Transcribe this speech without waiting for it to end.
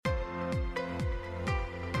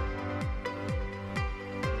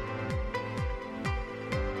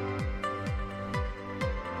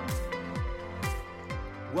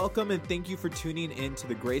Welcome and thank you for tuning in to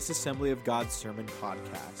the Grace Assembly of God Sermon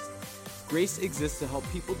Podcast. Grace exists to help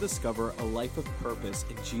people discover a life of purpose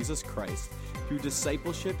in Jesus Christ through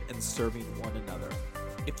discipleship and serving one another.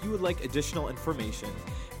 If you would like additional information,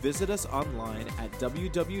 visit us online at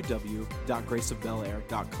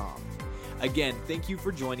www.graceofbelair.com. Again, thank you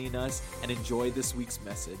for joining us and enjoy this week's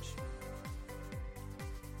message.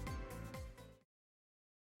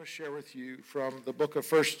 I want to share with you from the book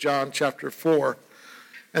of 1 John chapter 4.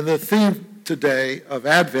 And the theme today of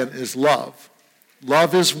Advent is love.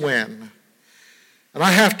 Love is when. And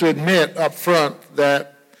I have to admit up front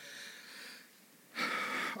that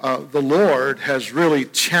the Lord has really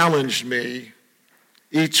challenged me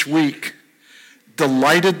each week,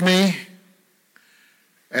 delighted me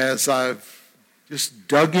as I've just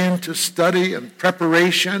dug into study and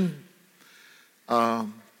preparation.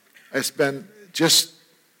 It's been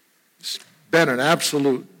an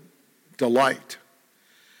absolute delight.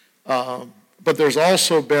 But there's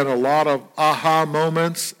also been a lot of aha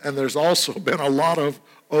moments, and there's also been a lot of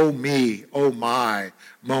oh me, oh my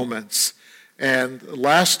moments. And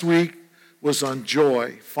last week was on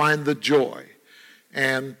joy, find the joy.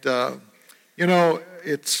 And,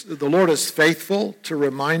 it's the Lord is faithful to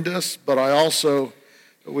remind us, but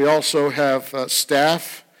we also have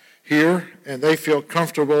staff here, and they feel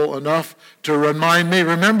comfortable enough to remind me,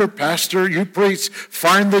 remember, Pastor, you preach,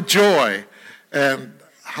 find the joy. And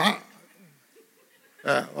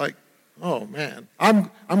oh man,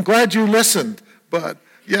 I'm glad you listened, but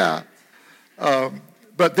yeah,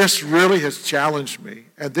 but this really has challenged me,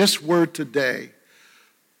 and this word today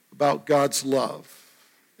about God's love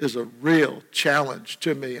is a real challenge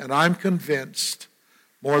to me, and I'm convinced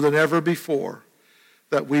more than ever before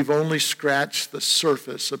that we've only scratched the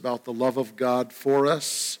surface about the love of God for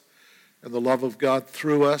us and the love of God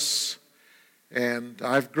through us. And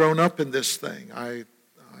I've grown up in this thing. I've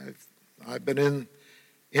been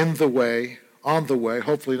on the way,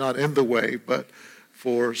 hopefully not in the way, but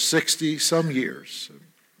for 60-some years.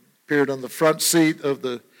 Appeared on the front seat of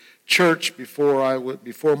the church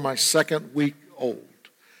before my second week old.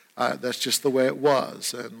 That's just the way it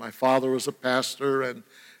was. And my father was a pastor, and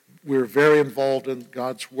we were very involved in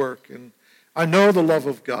God's work. And I know the love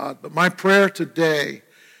of God, but my prayer today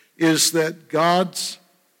is that God's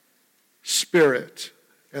Spirit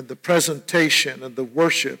and the presentation and the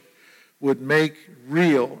worship would make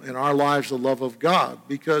real in our lives the love of God.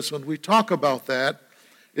 Because when we talk about that,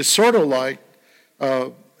 it's sort of like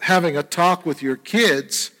having a talk with your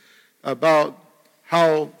kids about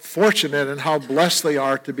how fortunate and how blessed they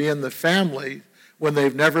are to be in the family when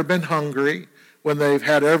they've never been hungry, when they've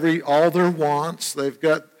had all their wants, they've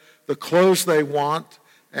got the clothes they want,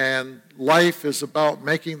 and life is about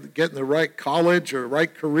getting the right college or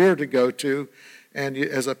right career to go to. And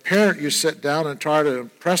as a parent, you sit down and try to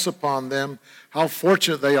impress upon them how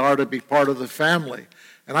fortunate they are to be part of the family.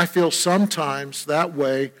 And I feel sometimes that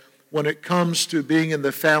way when it comes to being in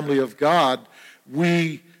the family of God.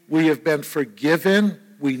 We have been forgiven.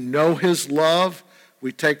 We know His love.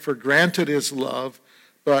 We take for granted His love.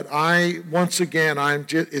 But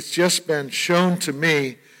it's just been shown to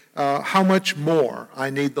me how much more I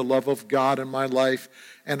need the love of God in my life,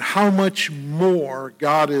 and how much more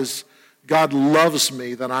God loves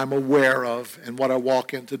me than I'm aware of in what I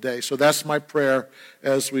walk in today. So that's my prayer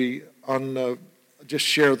as we just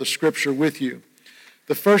share the scripture with you.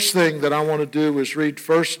 The first thing that I want to do is read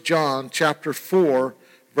 1 John chapter 4,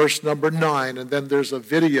 verse number 9, and then there's a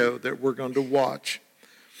video that we're going to watch.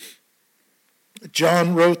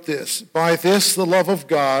 John wrote this: "By this the love of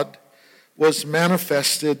God was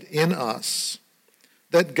manifested in us,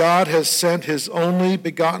 that God has sent His only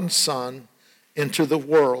begotten Son into the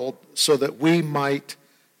world so that we might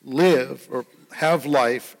live or have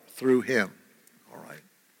life through Him." All right.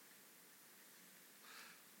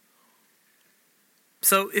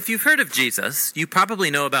 So if you've heard of Jesus, you probably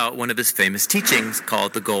know about one of His famous teachings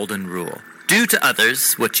called the Golden Rule. Do to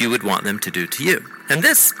others what you would want them to do to you. And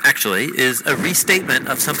this, actually, is a restatement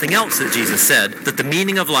of something else that Jesus said, that the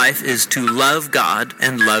meaning of life is to love God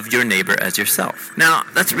and love your neighbor as yourself. Now,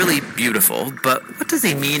 that's really beautiful, but what does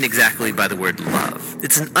He mean exactly by the word love?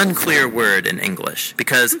 It's an unclear word in English,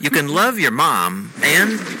 because you can love your mom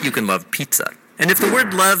and you can love pizza. And if the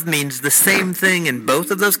word love means the same thing in both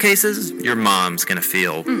of those cases, your mom's going to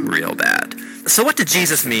feel real bad. So what did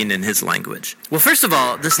Jesus mean in His language? Well, first of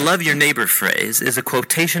all, this love your neighbor phrase is a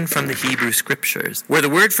quotation from the Hebrew Scriptures, where the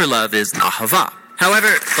word for love is ahava. However,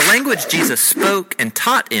 the language Jesus spoke and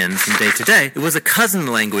taught in from day to day, it was a cousin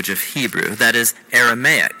language of Hebrew, that is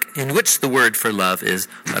Aramaic, in which the word for love is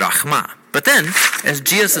rahma. But then, as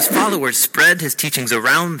Jesus' followers spread his teachings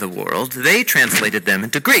around the world, they translated them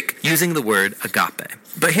into Greek, using the word agape.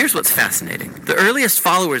 But here's what's fascinating. The earliest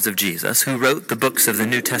followers of Jesus, who wrote the books of the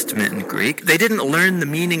New Testament in Greek, they didn't learn the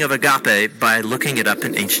meaning of agape by looking it up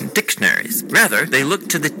in ancient dictionaries. Rather, they looked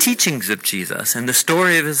to the teachings of Jesus and the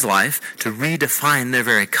story of his life to redefine their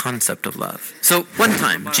very concept of love. So, one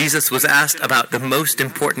time, Jesus was asked about the most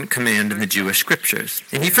important command in the Jewish scriptures.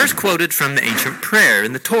 And he first quoted from the ancient prayer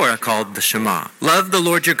in the Torah called the Shema. Love the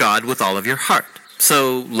Lord your God with all of your heart.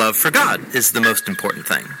 So, love for God is the most important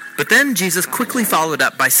thing. But then Jesus quickly followed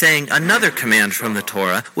up by saying another command from the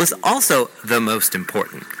Torah was also the most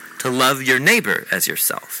important, to love your neighbor as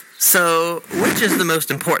yourself. So, which is the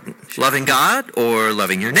most important, loving God or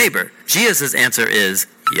loving your neighbor? Jesus' answer is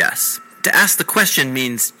yes. To ask the question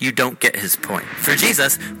means you don't get his point. For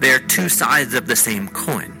Jesus, they are two sides of the same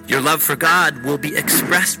coin. Your love for God will be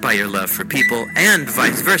expressed by your love for people, and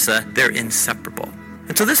vice versa, they're inseparable.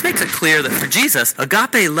 And so this makes it clear that for Jesus,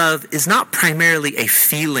 agape love is not primarily a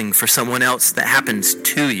feeling for someone else that happens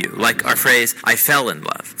to you, like our phrase, I fell in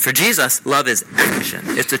love. For Jesus, love is action.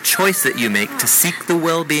 It's a choice that you make to seek the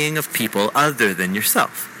well-being of people other than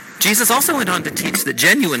yourself. Jesus also went on to teach that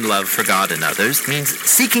genuine love for God and others means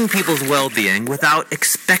seeking people's well-being without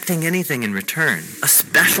expecting anything in return,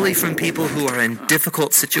 especially from people who are in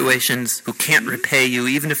difficult situations, who can't repay you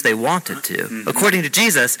even if they wanted to. According to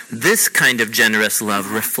Jesus, this kind of generous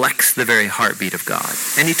love reflects the very heartbeat of God.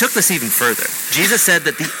 And he took this even further. Jesus said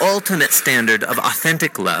that the ultimate standard of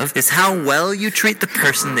authentic love is how well you treat the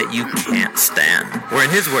person that you can't stand. Or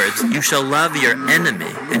in his words, you shall love your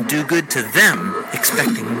enemy and do good to them,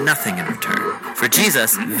 expecting nothing in return. For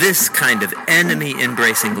Jesus, this kind of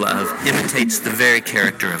enemy-embracing love imitates the very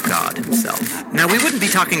character of God himself. Now, we wouldn't be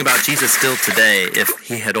talking about Jesus still today if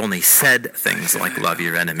he had only said things like love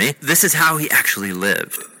your enemy. This is how he actually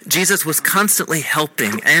lived. Jesus was constantly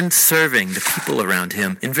helping and serving the people around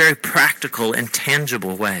him in very practical and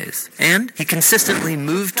tangible ways. And he consistently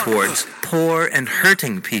moved towards poor and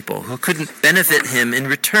hurting people who couldn't benefit him in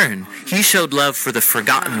return. He showed love for the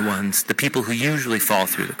forgotten ones, the people who usually fall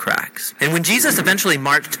through the cracks. And when Jesus eventually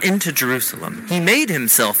marched into Jerusalem, he made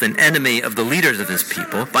himself an enemy of the leaders of his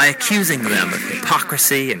people by accusing them of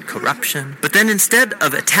hypocrisy and corruption. But then instead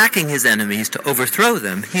of attacking his enemies to overthrow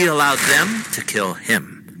them, he allowed them to kill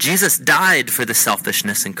him. Jesus died for the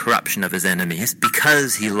selfishness and corruption of his enemies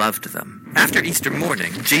because he loved them. After Easter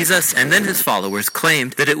morning, Jesus and then his followers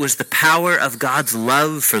claimed that it was the power of God's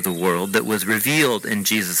love for the world that was revealed in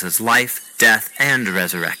Jesus' life, death, and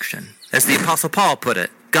resurrection. As the Apostle Paul put it,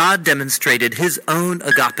 God demonstrated his own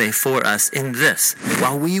agape for us in this: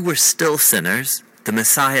 while we were still sinners, the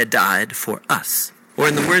Messiah died for us. Or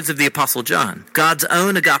in the words of the Apostle John, God's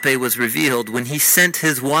own agape was revealed when he sent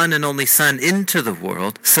his one and only Son into the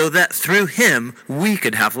world so that through him we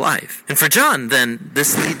could have life. And for John, then,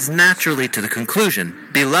 this leads naturally to the conclusion,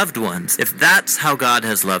 beloved ones, if that's how God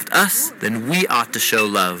has loved us, then we ought to show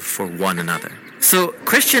love for one another. So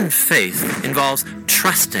Christian faith involves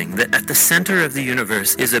trusting that at the center of the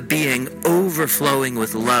universe is a being overflowing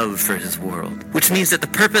with love for his world, which means that the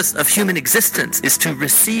purpose of human existence is to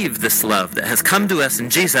receive this love that has come to us in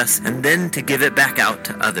Jesus and then to give it back out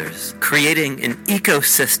to others, creating an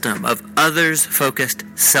ecosystem of others-focused,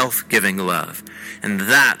 self-giving love. And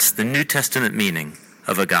that's the New Testament meaning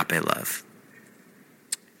of agape love.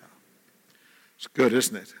 It's good,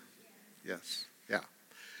 isn't it? Yes.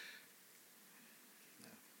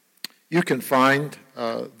 You can find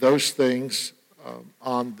those things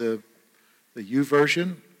on the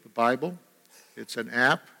YouVersion, the Bible. It's an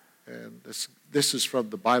app, and this is from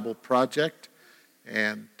the Bible Project,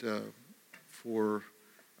 and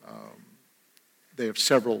they have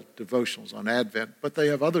several devotionals on Advent, but they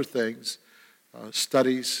have other things,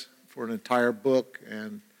 studies for an entire book,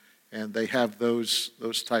 and they have those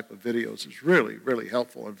type of videos. It's really, really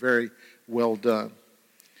helpful and very well done.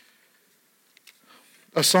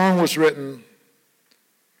 A song was written,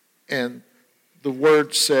 and the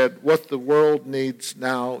words said, what the world needs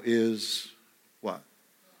now is what?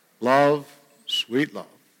 Love, sweet love.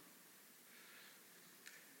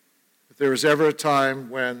 If there was ever a time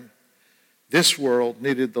when this world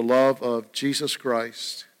needed the love of Jesus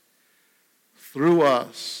Christ through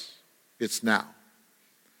us, it's now.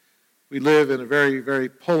 We live in a very, very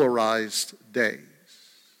polarized day.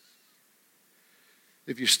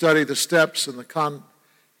 If you study the steps and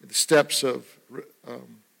the steps of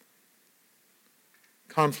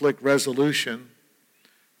conflict resolution,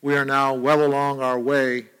 we are now well along our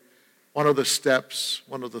way. One of the steps,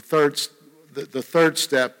 the third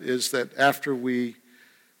step is that after we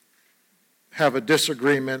have a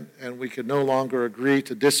disagreement and we can no longer agree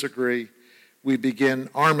to disagree, we begin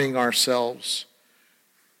arming ourselves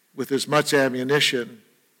with as much ammunition,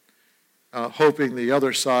 hoping the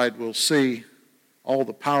other side will see all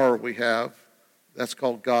the power we have. That's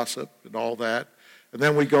called gossip and all that. And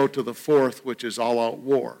then we go to the fourth, which is all-out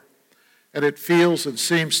war. And it feels and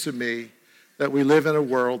seems to me that we live in a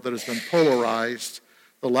world that has been polarized.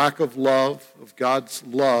 The lack of love, of God's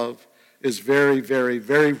love, is very, very,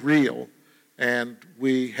 very real. And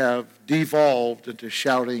we have devolved into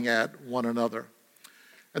shouting at one another.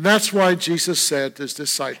 And that's why Jesus said to his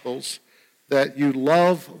disciples that you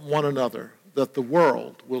love one another, that the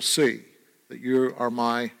world will see that you are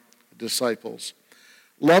my disciples.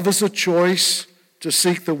 Love is a choice to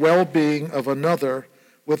seek the well-being of another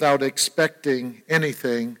without expecting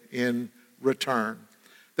anything in return.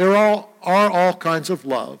 There are all kinds of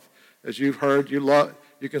love. As you've heard,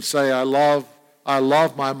 you can say, I love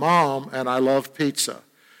my mom and I love pizza.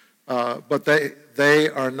 But they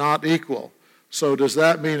are not equal. So does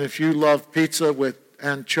that mean if you love pizza with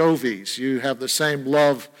anchovies, you have the same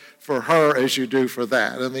love for her as you do for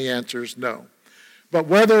that? And the answer is no. But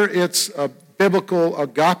whether it's a biblical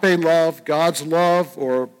agape love, God's love,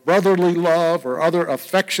 or brotherly love, or other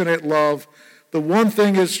affectionate love, the one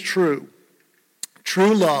thing is true.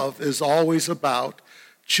 True love is always about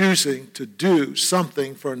choosing to do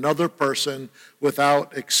something for another person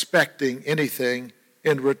without expecting anything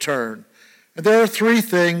in return. And there are three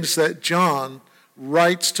things that John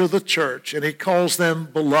writes to the church, and he calls them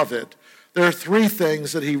beloved. There are three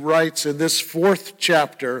things that he writes in this fourth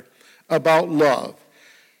chapter about love.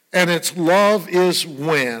 And it's love is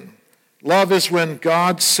when. Love is when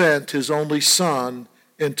God sent his only Son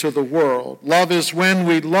into the world. Love is when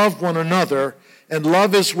we love one another, and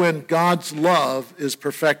love is when God's love is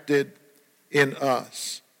perfected in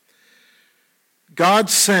us. God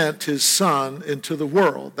sent his Son into the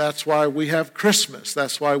world. That's why we have Christmas.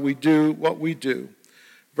 That's why we do what we do.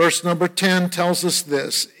 Verse number 10 tells us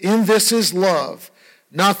this: in this is love,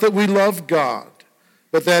 not that we love God,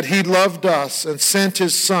 but that he loved us and sent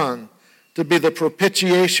his Son to be the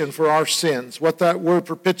propitiation for our sins. What that word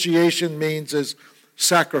propitiation means is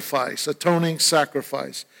sacrifice, atoning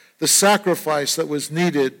sacrifice. The sacrifice that was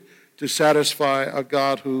needed to satisfy a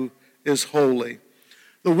God who is holy.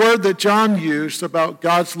 The word that John used about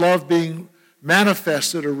God's love being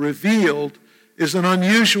manifested or revealed is an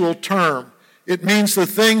unusual term. It means the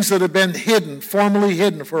things that have been hidden, formerly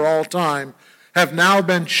hidden for all time, have now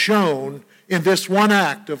been shown in this one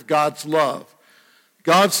act of God's love.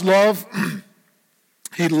 God's love,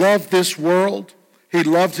 he loved this world, he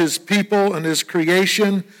loved his people and his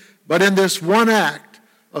creation, but in this one act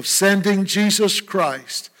of sending Jesus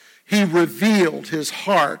Christ, he revealed his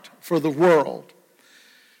heart for the world.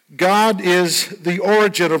 God is the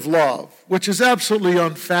origin of love, which is absolutely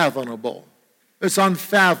unfathomable. It's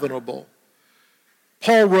unfathomable.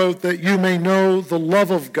 Paul wrote that you may know the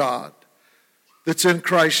love of God that's in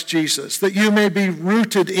Christ Jesus, that you may be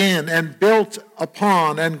rooted in and built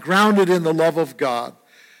upon and grounded in the love of God.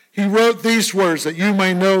 He wrote these words, that you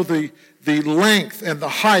may know the length and the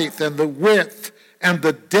height and the width and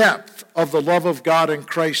the depth of the love of God in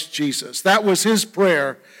Christ Jesus. That was his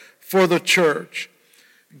prayer for the church.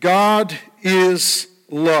 God is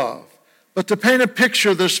love. But to paint a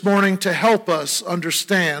picture this morning to help us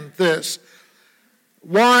understand this,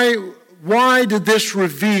 why did this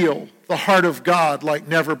reveal the heart of God like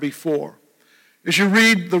never before? As you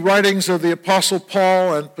read the writings of the Apostle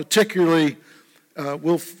Paul, and particularly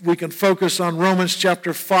we can focus on Romans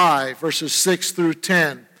chapter 5, verses 6 through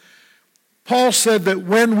 10. Paul said that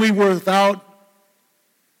when we were without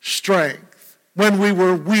strength, when we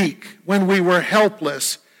were weak, when we were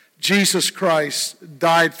helpless, Jesus Christ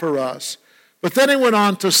died for us. But then he went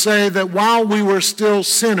on to say that while we were still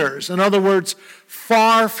sinners, in other words,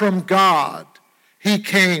 far from God, he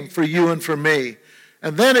came for you and for me.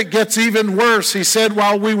 And then it gets even worse. He said,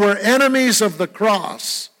 while we were enemies of the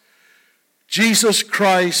cross, Jesus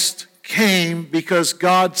Christ came because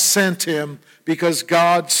God sent him, because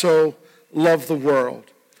God so loved the world.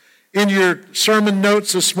 In your sermon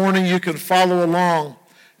notes this morning, you can follow along.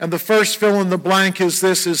 And the first fill in the blank is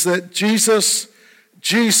this, is that Jesus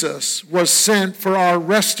was sent for our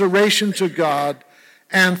restoration to God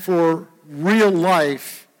and for real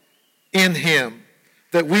life in him,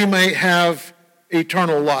 that we may have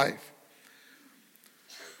eternal life.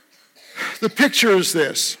 The picture is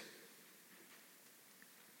this.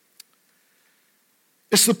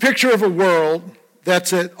 It's the picture of a world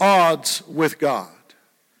that's at odds with God.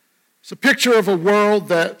 It's a picture of a world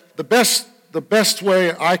that the best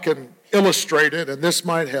way I can illustrate it, and this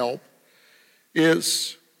might help,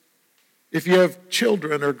 is if you have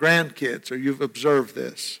children or grandkids or you've observed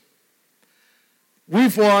this.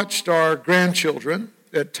 we've watched our grandchildren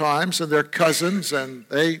at times and their cousins, and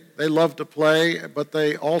they love to play, but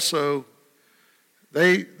they also,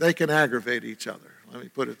 they can aggravate each other. Let me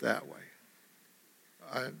put it that way.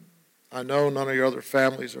 I know none of your other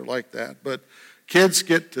families are like that, but kids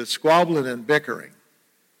get to squabbling and bickering.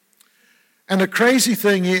 And the crazy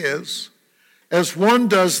thing is, as one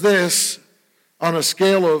does this on a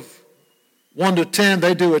scale of 1 to 10,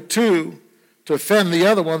 they do a 2 to offend the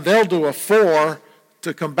other one. They'll do a 4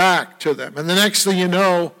 to come back to them. And the next thing you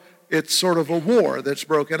know, it's sort of a war that's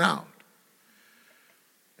broken out.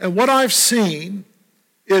 And what I've seen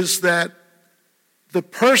is that the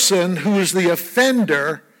person who is the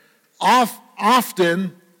offender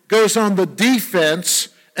often goes on the defense,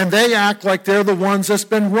 and they act like they're the ones that's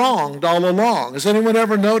been wronged all along. Has anyone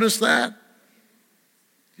ever noticed that?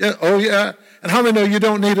 Yeah. Oh, yeah. And how many know you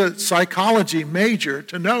don't need a psychology major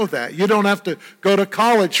to know that? You don't have to go to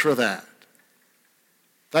college for that.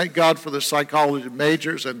 Thank God for the psychology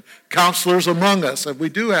majors and counselors among us, and we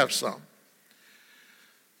do have some.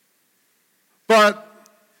 But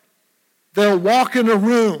they'll walk in a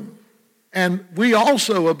room, and we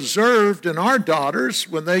also observed in our daughters,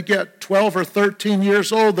 when they get 12 or 13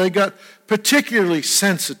 years old, they got particularly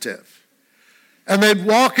sensitive. And they'd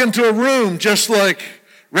walk into a room just like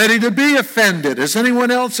ready to be offended. Has anyone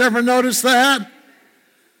else ever noticed that?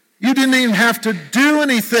 You didn't even have to do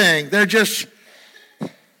anything. They're just,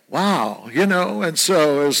 wow, and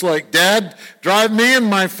so it's like, Dad, drive me and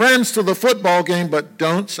my friends to the football game, but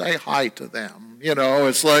don't say hi to them.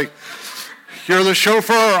 It's like, you're the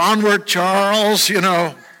chauffeur, onward, Charles,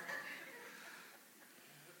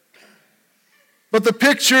 But the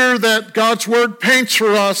picture that God's Word paints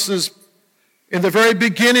for us is in the very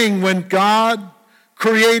beginning when God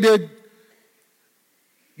created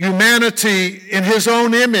humanity in His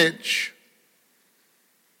own image.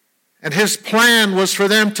 And His plan was for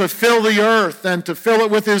them to fill the earth and to fill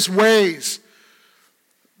it with His ways.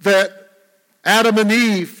 That Adam and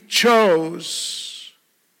Eve chose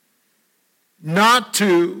not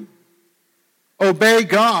to obey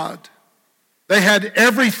God. They had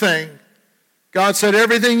everything. God said,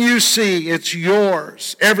 everything you see, it's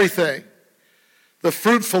yours. Everything. The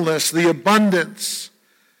fruitfulness, the abundance.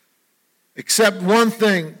 Except one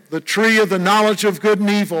thing, the tree of the knowledge of good and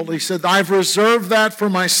evil. He said, I've reserved that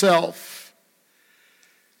for myself.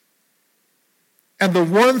 And the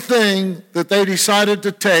one thing that they decided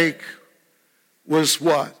to take was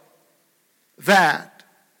what? That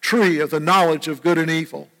tree of the knowledge of good and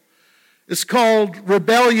evil. It's called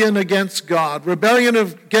rebellion against God. Rebellion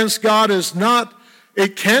against God is not,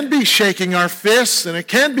 it can be shaking our fists and it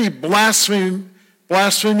can be blaspheming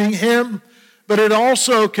Him, but it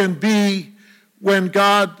also can be when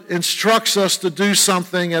God instructs us to do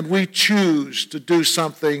something and we choose to do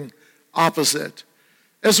something opposite.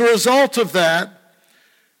 As a result of that,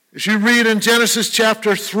 as you read in Genesis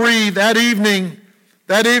chapter 3, that evening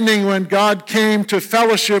when God came to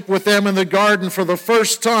fellowship with them in the garden for the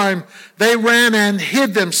first time, they ran and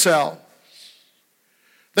hid themselves.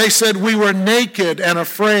 They said, we were naked and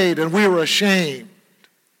afraid and we were ashamed.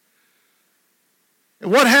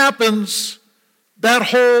 And what happens, that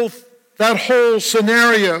whole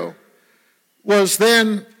scenario was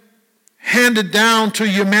then handed down to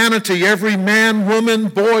humanity, every man, woman,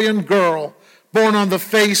 boy, and girl born on the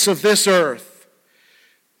face of this earth.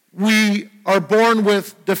 We are born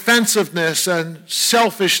with defensiveness and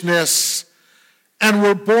selfishness, and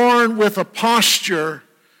we're born with a posture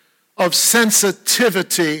of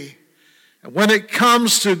sensitivity. And when it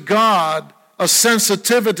comes to God, a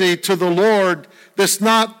sensitivity to the Lord that's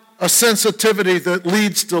not a sensitivity that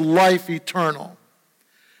leads to life eternal.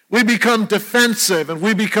 We become defensive and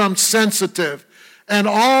we become sensitive. And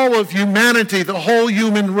all of humanity, the whole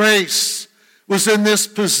human race, was in this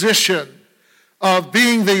position of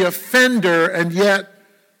being the offender and yet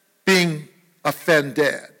being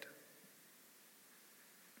offended.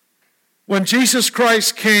 When Jesus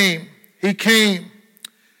Christ came, He came.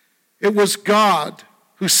 It was God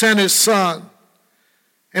who sent His Son.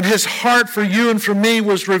 And His heart for you and for me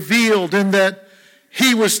was revealed in that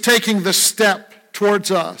He was taking the step towards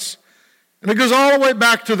us. And it goes all the way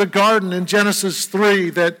back to the garden in Genesis 3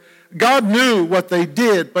 that God knew what they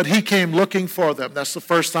did, but He came looking for them. That's the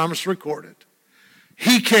first time it's recorded.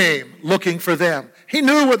 He came looking for them. He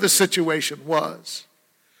knew what the situation was.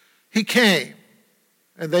 He came,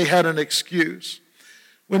 and they had an excuse.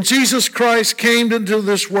 When Jesus Christ came into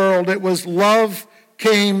this world, it was love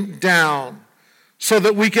came down so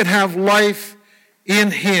that we could have life in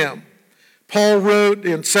Him. Paul wrote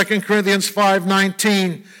in 2 Corinthians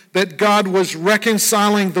 5:19 that God was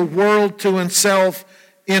reconciling the world to Himself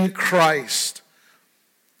in Christ.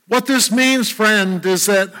 What this means, friend, is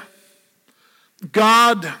that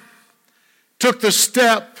God took the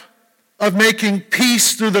step of making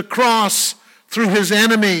peace through the cross through his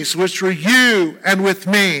enemies, which were you and with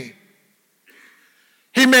me.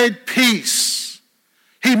 He made peace.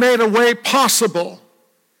 He made a way possible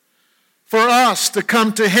for us to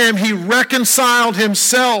come to him. He reconciled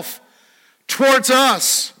himself towards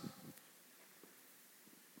us.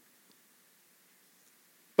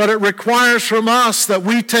 But it requires from us that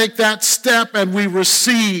we take that step and we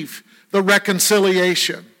receive the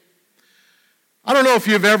reconciliation. I don't know if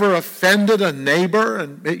you've ever offended a neighbor,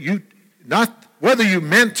 and whether you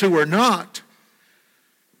meant to or not,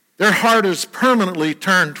 their heart is permanently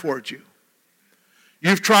turned towards you.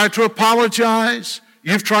 You've tried to apologize.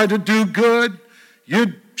 You've tried to do good.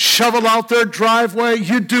 You shovel out their driveway.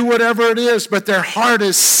 You do whatever it is, but their heart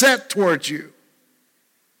is set towards you.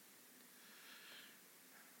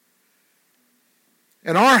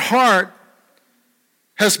 And our heart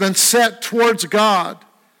has been set towards God.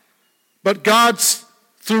 But God's,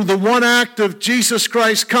 through the one act of Jesus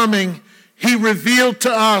Christ coming, he revealed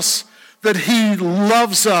to us that he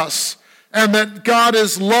loves us and that God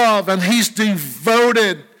is love and he's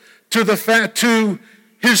devoted to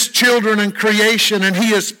his children and creation, and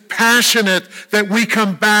he is passionate that we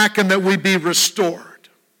come back and that we be restored.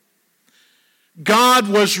 God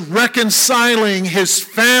was reconciling his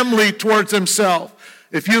family towards himself.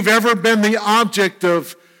 If you've ever been the object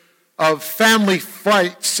of family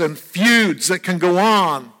fights and feuds that can go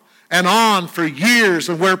on for years,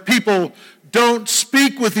 and where people don't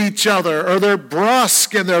speak with each other, or they're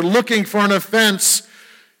brusque and they're looking for an offense,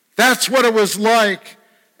 that's what it was like.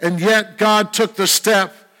 And yet God took the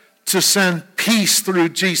step to send peace through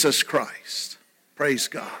Jesus Christ. Praise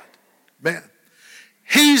God. Man,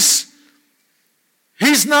 he's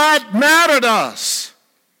not mad at us.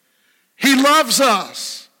 He loves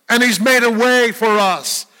us, and he's made a way for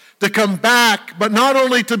us to come back, but not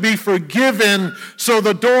only to be forgiven so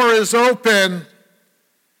the door is open,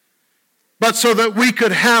 but so that we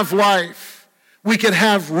could have life. We could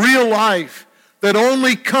have real life that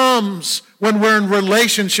only comes when we're in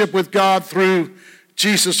relationship with God through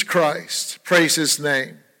Jesus Christ. Praise his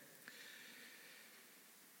name.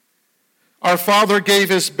 Our Father gave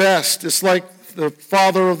his best. It's like the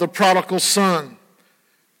father of the prodigal son.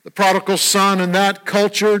 The prodigal son in that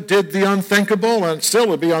culture did the unthinkable, and still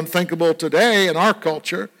would be unthinkable today in our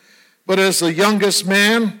culture. But as the youngest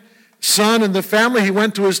son in the family, he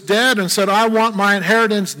went to his dad and said, I want my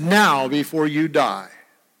inheritance now before you die.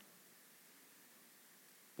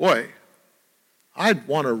 Boy, I'd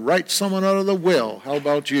want to write someone out of the will. How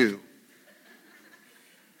about you?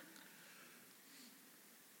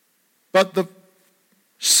 But the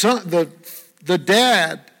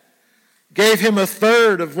dad gave him a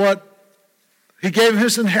third of what he gave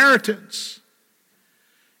his inheritance.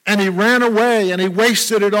 And he ran away and he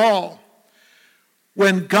wasted it all.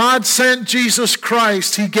 When God sent Jesus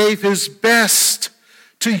Christ, he gave his best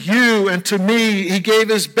to you and to me. He gave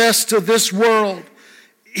his best to this world.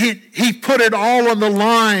 He put it all on the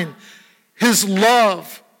line. His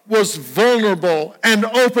love was vulnerable and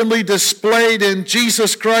openly displayed in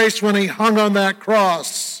Jesus Christ when he hung on that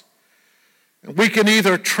cross. And we can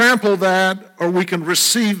either trample that or we can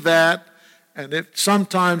receive that, and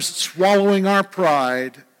sometimes swallowing our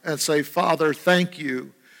pride and say, Father, thank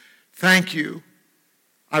you. Thank you.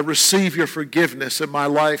 I receive your forgiveness in my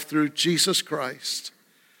life through Jesus Christ.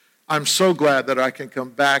 I'm so glad that I can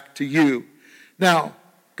come back to you. Now,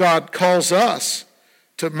 God calls us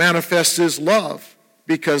to manifest his love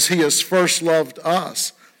because he has first loved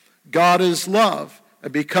us. God is love.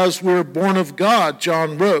 And because we're born of God,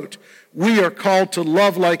 John wrote, we are called to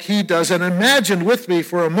love like he does. And imagine with me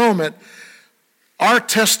for a moment our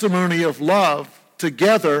testimony of love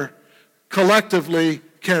together collectively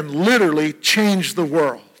can literally change the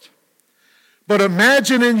world. But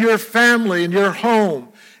imagine in your family, in your home,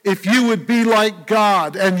 if you would be like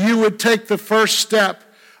God and you would take the first step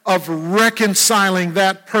of reconciling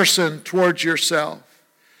that person towards yourself.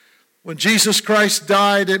 When Jesus Christ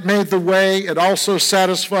died, it made the way. It also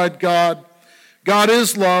satisfied God. God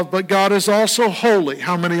is love, but God is also holy.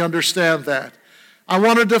 How many understand that? I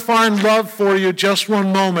want to define love for you just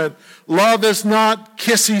one moment. Love is not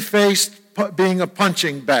kissy-faced being a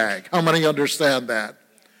punching bag. How many understand that?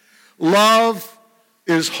 Love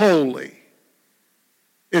is holy.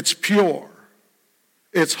 It's pure.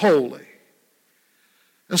 It's holy.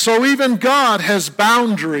 And so even God has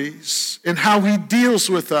boundaries in how he deals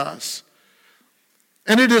with us.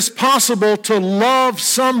 And it is possible to love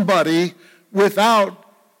somebody without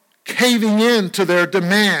caving in to their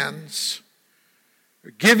demands,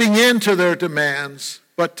 or giving in to their demands,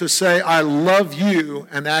 but to say, I love you,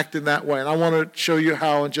 and act in that way. And I want to show you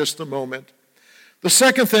how in just a moment. The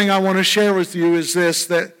second thing I want to share with you is this,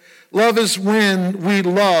 that love is when we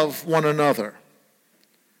love one another.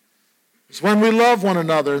 It's when we love one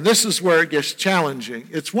another. And this is where it gets challenging.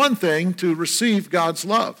 It's one thing to receive God's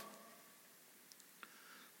love.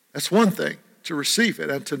 That's one thing, to receive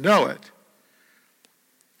it and to know it.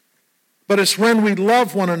 But it's when we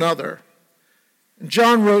love one another. And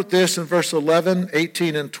John wrote this in verse 11,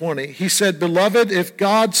 18, and 20. He said, Beloved, if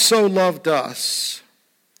God so loved us,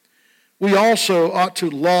 we also ought to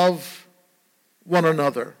love one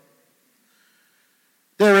another.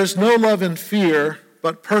 There is no love in fear,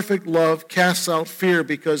 but perfect love casts out fear,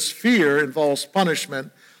 because fear involves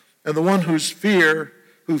punishment, and the one who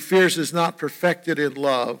fears is not perfected in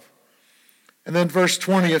love. And then verse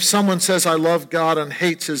 20, if someone says, I love God and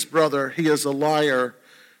hates his brother, he is a liar.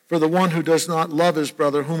 For the one who does not love his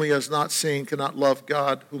brother whom he has not seen cannot love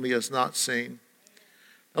God whom he has not seen.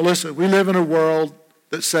 Now listen, we live in a world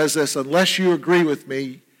that says this, unless you agree with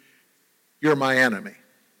me, you're my enemy.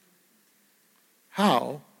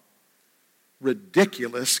 How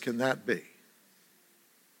ridiculous can that be?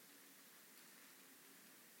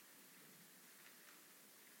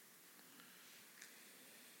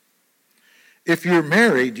 If you're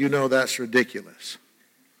married, you know that's ridiculous.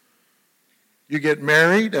 You get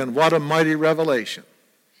married, and what a mighty revelation.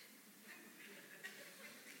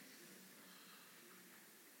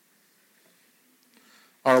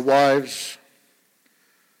 Our wives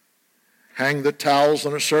hang the towels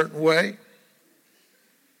in a certain way.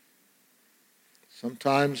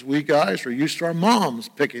 Sometimes we guys are used to our moms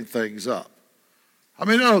picking things up. I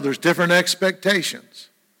mean, no, there's different expectations,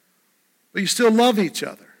 but you still love each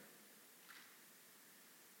other.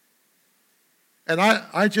 And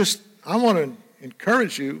I want to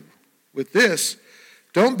encourage you with this.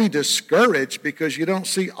 Don't be discouraged because you don't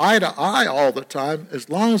see eye to eye all the time. As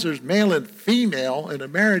long as there's male and female in a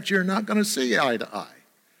marriage, you're not going to see eye to eye,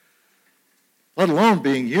 let alone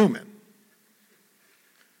being human.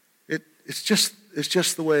 It's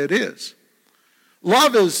just the way it is.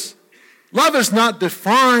 Love is not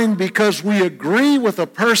defined because we agree with a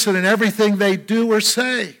person in everything they do or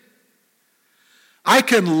say. I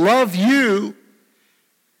can love you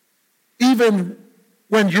even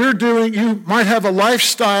when you might have a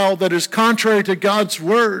lifestyle that is contrary to God's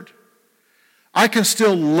word. I can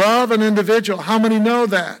still love an individual. How many know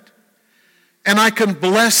that? And I can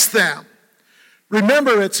bless them.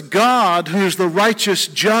 Remember, it's God who is the righteous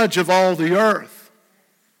judge of all the earth.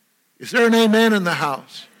 Is there an amen in the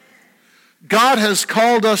house? God has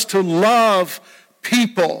called us to love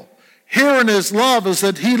people. Herein his love is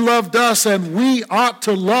that he loved us, and we ought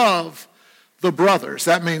to love the brothers.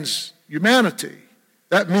 That means humanity.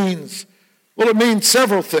 That means, it means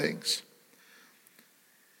several things.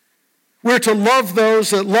 We're to love those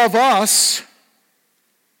that love us.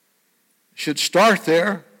 Should start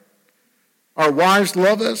there. Our wives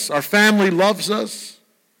love us. Our family loves us.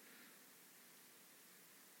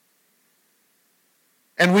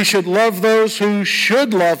 And we should love those who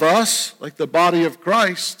should love us, like the body of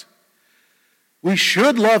Christ. We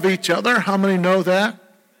should love each other. How many know that?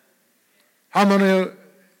 How many,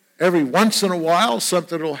 every once in a while,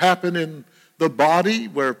 something will happen in the body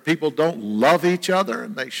where people don't love each other,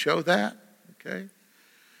 and they show that, okay?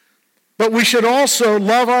 But we should also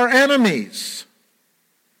love our enemies.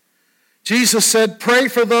 Jesus said, pray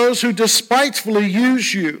for those who despitefully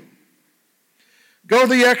use you. Go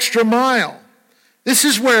the extra mile. This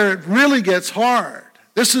is where it really gets hard.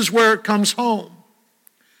 This is where it comes home.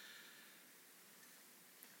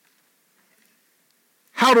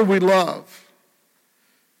 How do we love?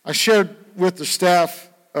 I shared with the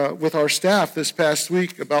staff, with our staff this past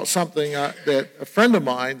week about something that a friend of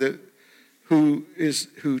mine who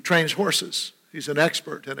trains horses. He's an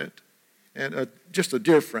expert in it, and just a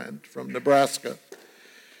dear friend from Nebraska.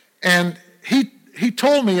 And he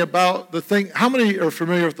told me about the thing. How many are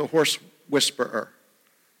familiar with the horse whisperer?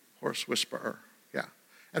 Horse whisperer, yeah.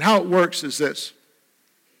 And how it works is this.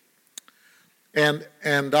 And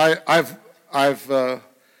I've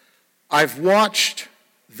watched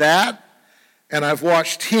that, and I've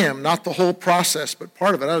watched him, not the whole process, but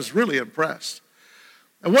part of it. I was really impressed.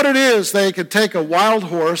 And what it is, they could take a wild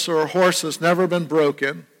horse or a horse that's never been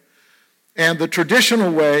broken, and the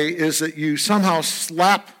traditional way is that you somehow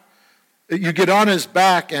you get on his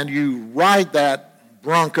back and you ride that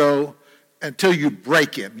bronco until you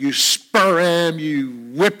break him. You spur him, you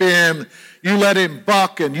whip him, you let him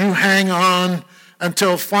buck, and you hang on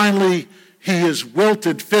until finally he is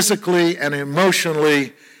wilted physically and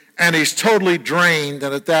emotionally, and he's totally drained,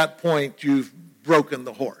 and at that point you've broken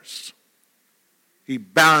the horse. He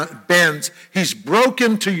bends. He's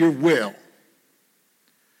broken to your will.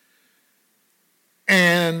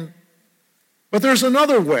 But there's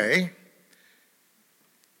another way,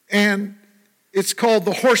 and it's called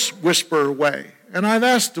the horse whisperer way. And I've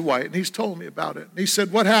asked Dwight, and he's told me about it. And he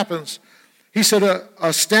said, what happens? He said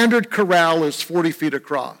a standard corral is 40 feet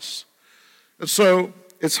across. And so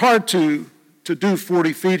it's hard to do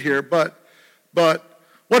 40 feet here, but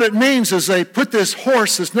what it means is they put this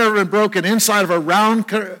horse that's never been broken inside of a round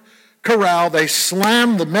corral. They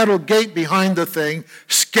slam the metal gate behind the thing,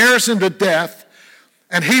 scares him to death,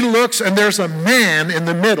 and he looks, and there's a man in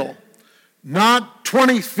the middle, not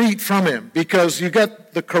 20 feet from him, because you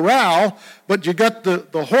got the corral, but you got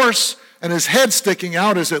the horse, and his head sticking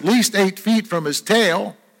out is at least 8 feet from his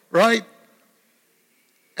tail, right?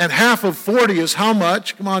 And half of 40 is how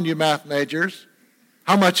much? Come on, you math majors.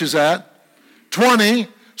 How much is that? 20.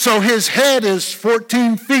 So his head is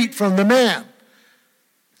 14 feet from the man.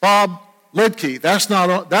 Bob Lidke, that's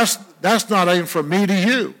not even from me to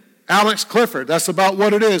you. Alex Clifford, that's about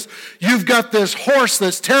what it is. You've got this horse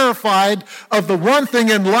that's terrified of the one thing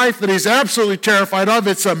in life that he's absolutely terrified of.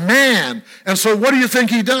 It's a man. And so what do you think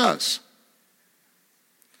he does?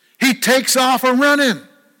 He takes off a running.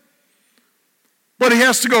 But he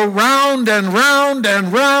has to go round and round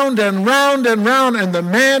and round and round and round, and the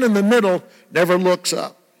man in the middle never looks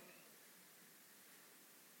up.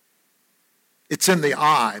 It's in the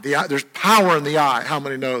eye. There's power in the eye. How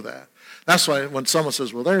many know that? That's why when someone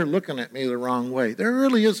says, well, they're looking at me the wrong way, there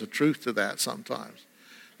really is a truth to that sometimes.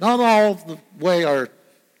 Not all the way our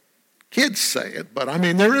kids say it, but I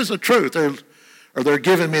mean, there is a truth. They're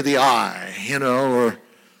giving me the eye, or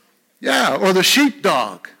the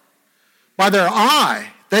sheepdog. By their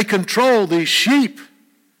eye, they control these sheep.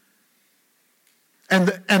 And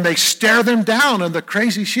they stare them down, and the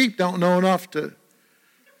crazy sheep don't know enough to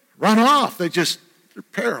run off. They're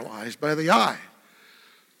paralyzed by the eye.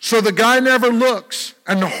 So the guy never looks,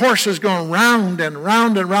 and the horse is going round and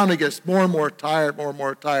round and round. He gets more and more tired, more and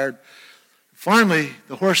more tired. Finally,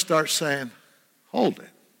 the horse starts saying, hold it.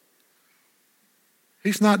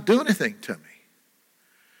 He's not doing anything to me.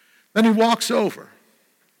 Then he walks over.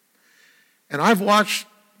 And I've watched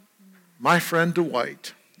my friend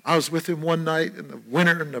Dwight. I was with him one night in the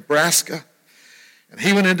winter in Nebraska, and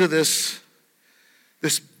he went into this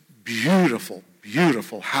beautiful,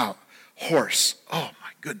 beautiful horse. Oh, my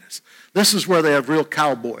goodness. This is where they have real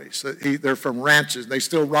cowboys. They're from ranches, and they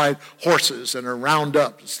still ride horses and are round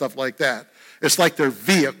up and stuff like that. It's like their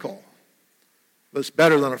vehicle, but it's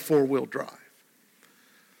better than a four-wheel drive.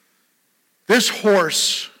 This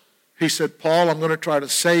horse, he said, Paul, I'm going to try to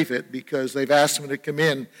save it because they've asked me to come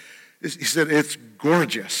in. He said, it's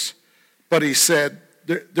gorgeous. But he said,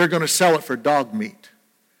 they're going to sell it for dog meat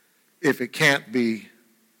if it can't be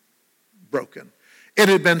broken. It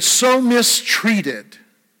had been so mistreated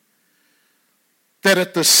that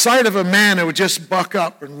at the sight of a man, it would just buck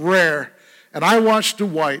up and rear. And I watched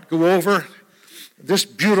Dwight go over this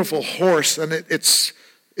beautiful horse, and its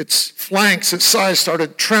flanks, its sides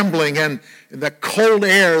started trembling, and in the cold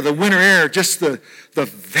air, the winter air, just the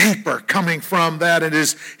vapor coming from that, and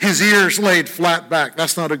his ears laid flat back.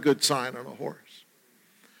 That's not a good sign on a horse.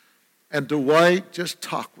 And Dwight just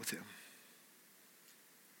talked with him.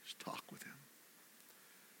 Just talk with him.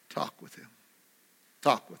 Talk with him.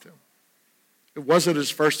 Talk with him. It wasn't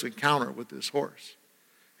his first encounter with this horse.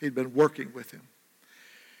 He'd been working with him.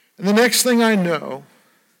 And the next thing I know,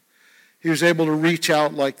 he was able to reach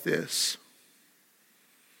out like this.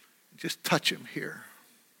 Just touch him here.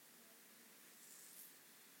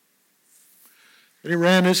 And he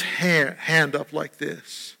ran his hand up like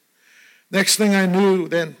this. Next thing I knew,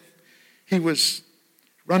 then he was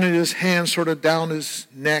running his hand sort of down his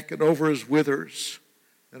neck and over his withers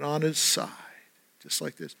and on his side, just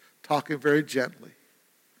like this, talking very gently.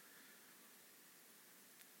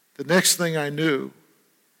 The next thing I knew,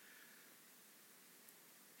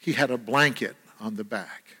 he had a blanket on the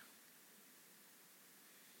back.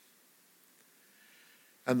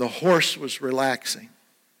 And the horse was relaxing.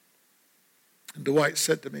 And Dwight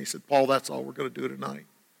said to me, he said, Paul, that's all we're going to do tonight.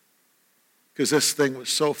 Because this thing was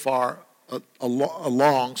so far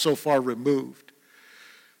along, so far removed.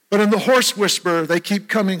 But in the horse whisperer, they keep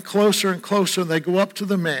coming closer and closer, and they go up to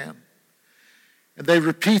the man. And they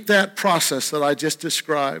repeat that process that I just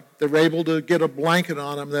described. They're able to get a blanket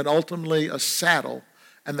on him, then ultimately a saddle,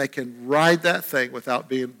 and they can ride that thing without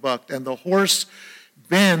being bucked. And the horse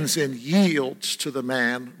bends and yields to the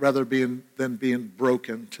man rather than being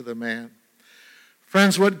broken to the man.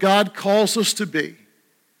 Friends, what God calls us to be,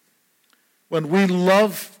 when we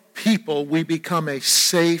love people, we become a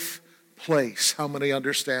safe place. How many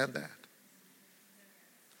understand that?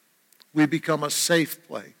 We become a safe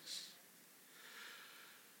place.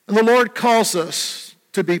 And the Lord calls us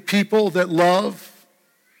to be people that love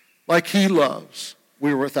like he loves.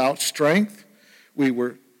 We were without strength.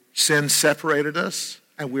 Sin separated us,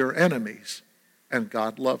 and we were enemies, and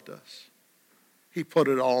God loved us. He put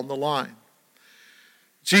it all on the line.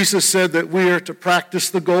 Jesus said that we are to practice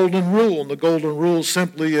the golden rule, and the golden rule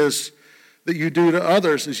simply is that you do to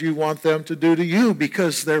others as you want them to do to you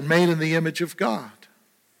because they're made in the image of God.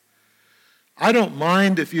 I don't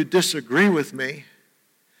mind if you disagree with me.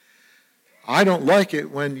 I don't like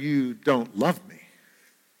it when you don't love me.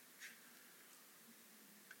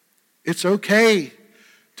 It's okay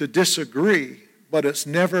to disagree, but it's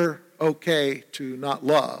never okay to not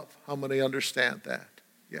love. How many understand that?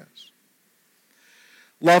 Yes.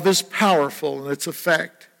 Love is powerful in its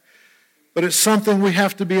effect, but it's something we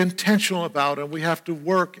have to be intentional about and we have to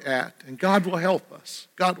work at, and God will help us.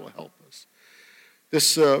 God will help us.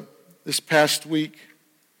 This past week,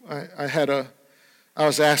 I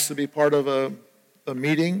was asked to be part of a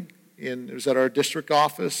meeting. It was at our district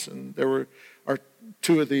office, and there were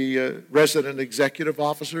two of the resident executive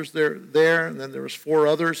officers there, and then there was 4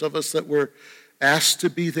 others of us that were asked to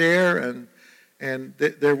be there, and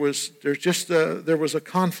there was a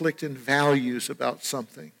conflict in values about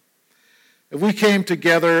something. And we came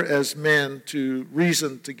together as men to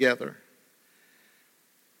reason together.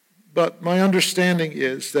 But my understanding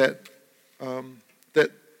is that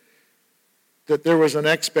there was an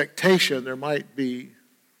expectation there might be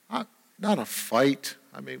not a fight.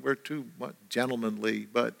 I mean, we're too much gentlemanly,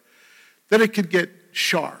 but that it could get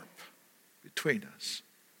sharp between us,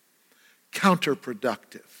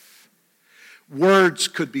 counterproductive. Words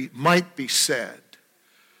might be said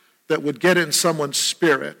that would get in someone's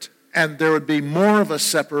spirit, and there would be more of a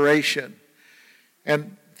separation.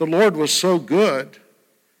 And the Lord was so good.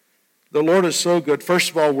 The Lord is so good.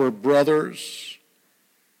 First of all, we're brothers.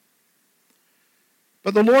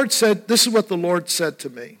 But the Lord said, this is what the Lord said to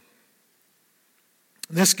me.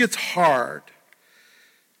 And this gets hard.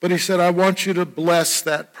 But he said, I want you to bless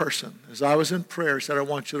that person. As I was in prayer, he said, I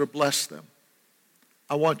want you to bless them.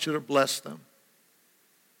 I want you to bless them.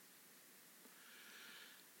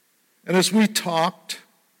 And as we talked,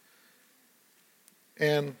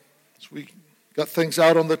 and as we got things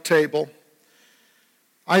out on the table,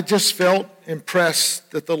 I just felt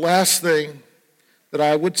impressed that the last thing that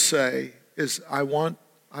I would say is, I want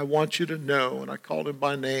you to know, and I called him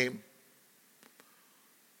by name.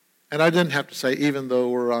 And I didn't have to say, even though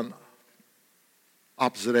we're on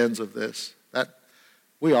opposite ends of this, that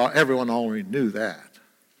everyone already knew that.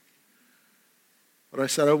 But I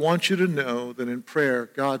said, I want you to know that in prayer,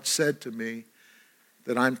 God said to me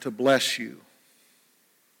that I'm to bless you.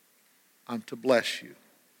 I'm to bless you.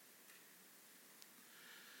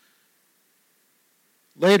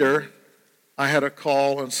 Later, I had a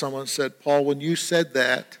call and someone said, Paul, when you said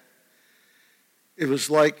that, it was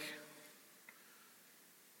like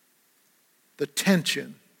the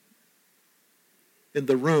tension in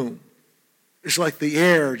the room. It's like the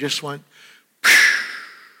air just went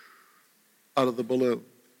out of the balloon.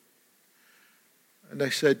 And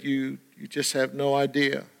they said, you just have no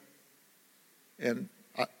idea. And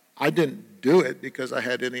I didn't do it because I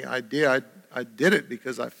had any idea. I did it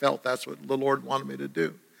because I felt that's what the Lord wanted me to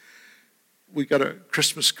do. We got a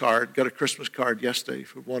Christmas card yesterday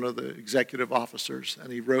from one of the executive officers,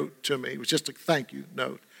 and he wrote to me. It was just a thank you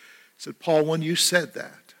note. He said, Paul, when you said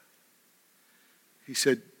that, he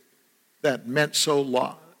said, that meant so a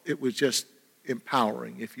lot. It was just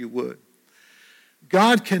empowering, if you would.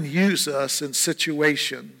 God can use us in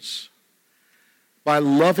situations by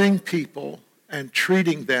loving people and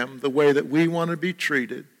treating them the way that we want to be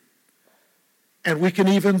treated. And we can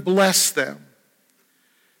even bless them.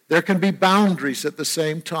 There can be boundaries at the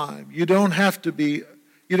same time. You don't have to be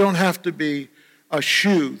a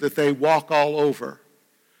shoe that they walk all over.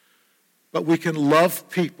 But we can love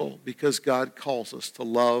people because God calls us to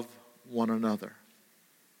love one another.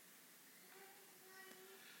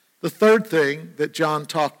 The third thing that John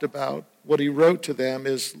talked about, what he wrote to them,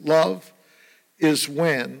 is love is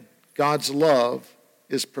when God's love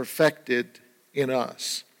is perfected in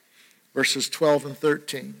us. Verses 12 and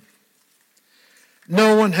 13.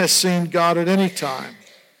 No one has seen God at any time.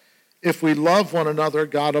 If we love one another,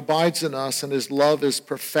 God abides in us, and his love is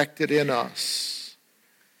perfected in us.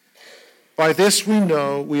 By this we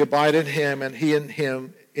know we abide in him, and he in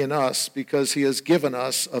him in us, because he has given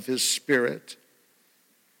us of his Spirit.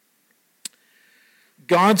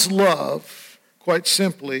 God's love, quite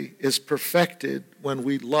simply, is perfected when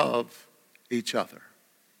we love each other.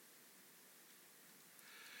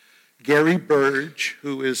 Gary Burge,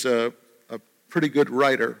 who is a pretty good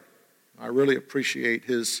writer, I really appreciate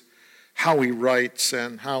how he writes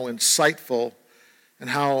and how insightful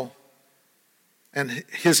and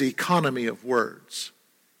his economy of words.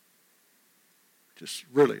 Just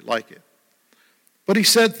really like it. But he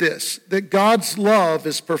said this, that God's love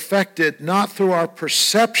is perfected not through our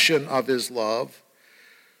perception of his love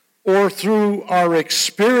or through our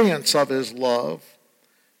experience of his love,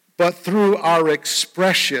 but through our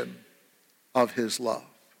expression of his love.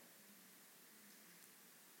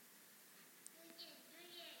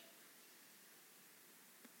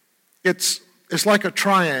 It's like a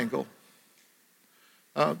triangle,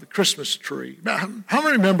 the Christmas tree. Now, how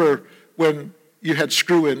many remember when you had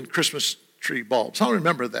screw-in Christmas tree bulbs? How many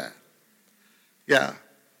remember that? Yeah.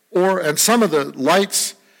 And some of the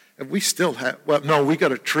lights, and we still have, we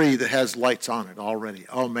got a tree that has lights on it already.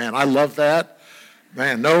 Oh, man, I love that.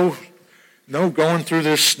 Man, no going through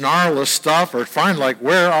this snarl of stuff or find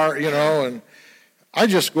and I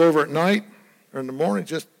just go over at night or in the morning,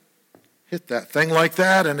 just hit that thing like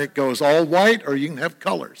that, and it goes all white, or you can have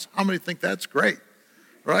colors. How many think that's great,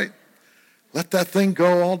 right? Let that thing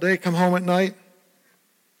go all day, come home at night.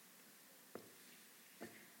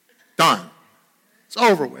 Done. It's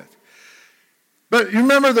over with. But you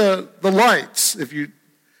remember the lights,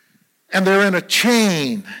 and they're in a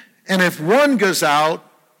chain, and if one goes out,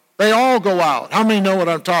 they all go out. How many know what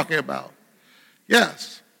I'm talking about?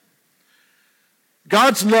 Yes.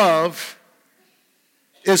 God's love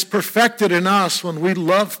is perfected in us when we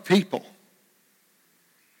love people.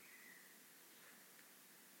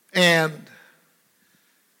 And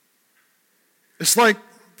it's like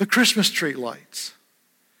the Christmas tree lights.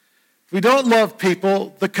 If we don't love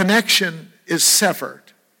people, the connection is severed.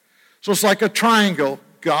 So it's like a triangle.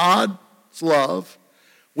 God's love,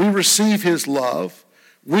 we receive his love,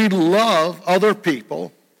 we love other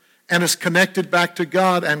people, and it's connected back to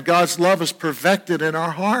God, and God's love is perfected in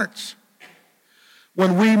our hearts.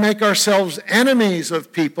 When we make ourselves enemies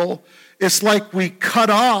of people, it's like we cut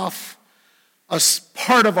off a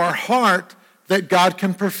part of our heart that God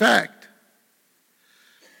can perfect.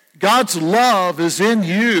 God's love is in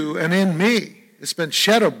you and in me. It's been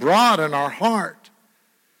shed abroad in our heart.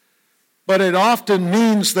 But it often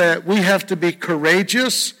means that we have to be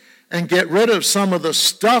courageous and get rid of some of the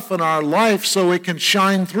stuff in our life so it can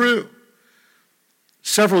shine through.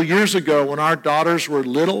 Several years ago, when our daughters were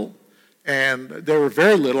little, and they were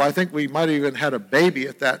very little, I think we might have even had a baby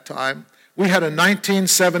at that time, we had a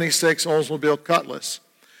 1976 Oldsmobile Cutlass.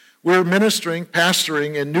 We were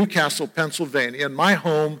pastoring in Newcastle, Pennsylvania, and my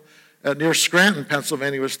home near Scranton,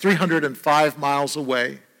 Pennsylvania was 305 miles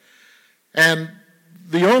away. And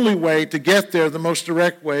the only way to get there, the most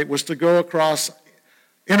direct way, was to go across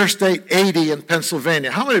Interstate 80 in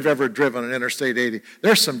Pennsylvania. How many have ever driven on Interstate 80?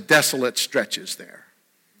 There's some desolate stretches there.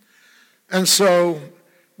 And so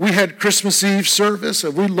we had Christmas Eve service,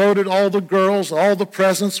 and we loaded all the girls, all the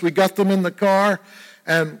presents. We got them in the car,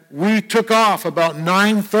 and we took off about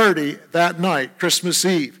 9:30 that night, Christmas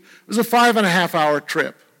Eve. It was a 5.5-hour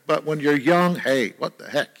trip, but when you're young, hey, what the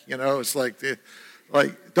heck? It's like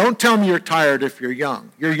don't tell me you're tired if you're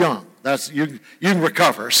young. You're young. You can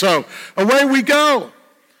recover. So away we go.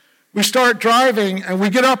 We start driving, and we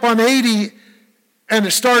get up on 80, and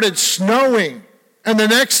it started snowing. And the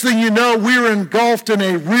next thing you know, we were engulfed in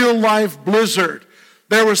a real-life blizzard.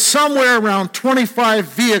 There was somewhere around 25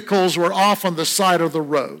 vehicles were off on the side of the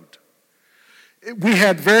road. We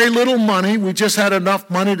had very little money. We just had enough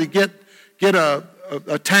money to get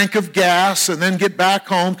a tank of gas and then get back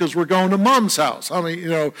home because we're going to Mom's house.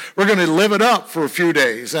 We're going to live it up for a few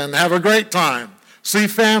days and have a great time, see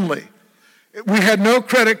family. We had no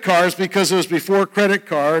credit cards because it was before credit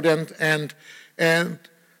card, and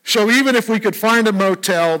so even if we could find a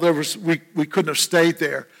motel, we couldn't have stayed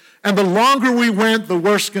there. And the longer we went, the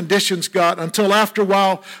worse conditions got, until after a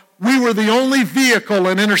while, we were the only vehicle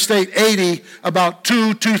in Interstate 80 about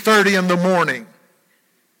 2:30 in the morning.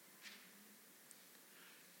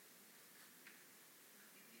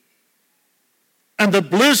 And the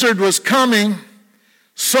blizzard was coming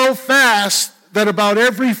so fast that about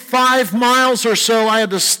every 5 miles or so, I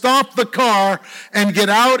had to stop the car and get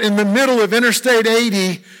out in the middle of Interstate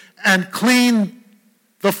 80 and clean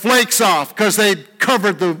the flakes off because they'd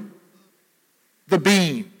covered the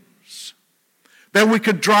beams. Then we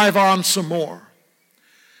could drive on some more.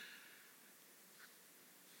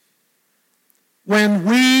 When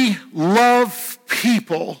we love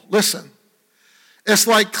people, listen, it's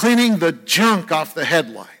like cleaning the junk off the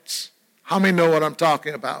headlights. How many know what I'm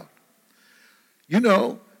talking about?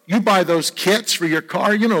 You buy those kits for your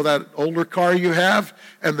car. That older car you have,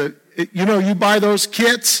 and you buy those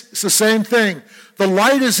kits. It's the same thing. The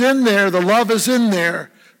light is in there, the love is in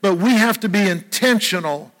there, But we have to be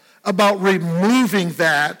intentional about removing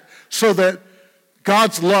that so that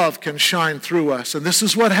God's love can shine through us. And this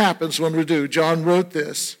is what happens when we do. John wrote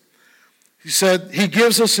this. He said, he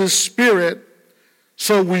gives us his Spirit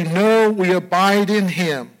so we know we abide in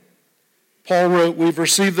him. Paul wrote, we've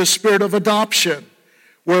received the Spirit of adoption,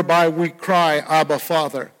 whereby we cry, Abba,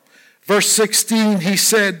 Father. Verse 16, he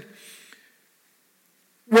said,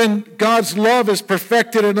 when God's love is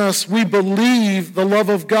perfected in us, we believe the love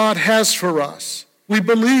of God has for us. We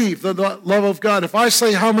believe the love of God. If I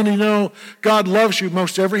say how many know God loves you,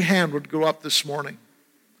 most every hand would go up this morning.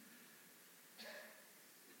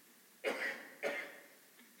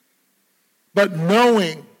 But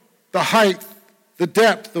knowing the height, the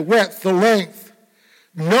depth, the width, the length,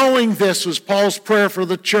 knowing this was Paul's prayer for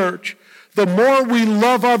the church. The more we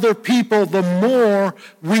love other people, the more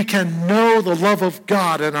we can know the love of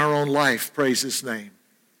God in our own life. Praise his name.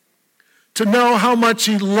 To know how much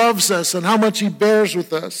he loves us and how much he bears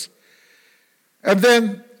with us. And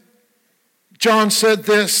then John said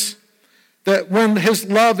this, that when his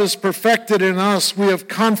love is perfected in us, we have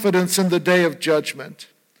confidence in the day of judgment.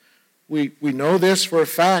 We know this for a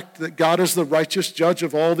fact, that God is the righteous judge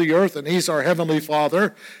of all the earth, and he's our heavenly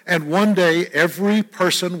Father, and one day every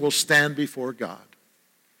person will stand before God.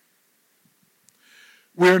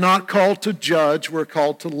 We're not called to judge, we're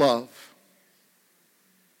called to love.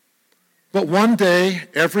 But one day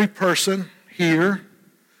every person here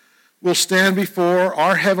will stand before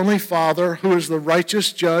our heavenly Father, who is the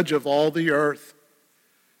righteous judge of all the earth.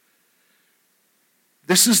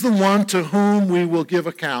 This is the one to whom we will give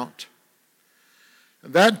account.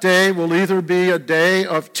 That day will either be a day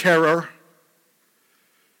of terror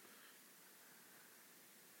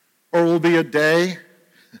or will be a day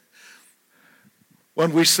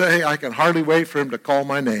when we say, I can hardly wait for him to call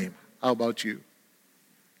my name. How about you?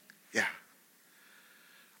 Yeah.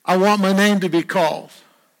 I want my name to be called.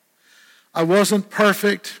 I wasn't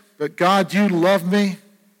perfect, but God, you love me.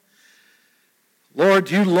 Lord,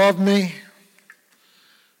 you love me.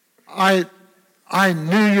 I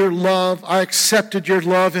knew your love. I accepted your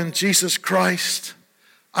love in Jesus Christ.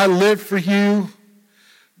 I lived for you.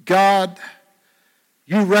 God,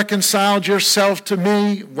 you reconciled yourself to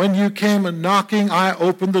me. When you came and knocking, I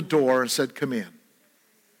opened the door and said, come in.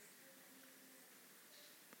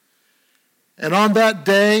 And on that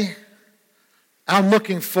day, I'm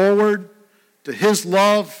looking forward to his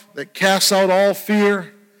love that casts out all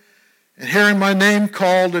fear, and hearing my name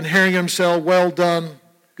called and hearing him say, well done,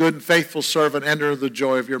 good and faithful servant, enter the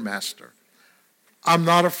joy of your master. I'm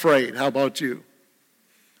not afraid. How about you?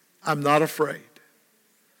 I'm not afraid.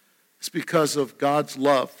 It's because of God's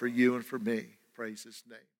love for you and for me. Praise his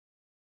name.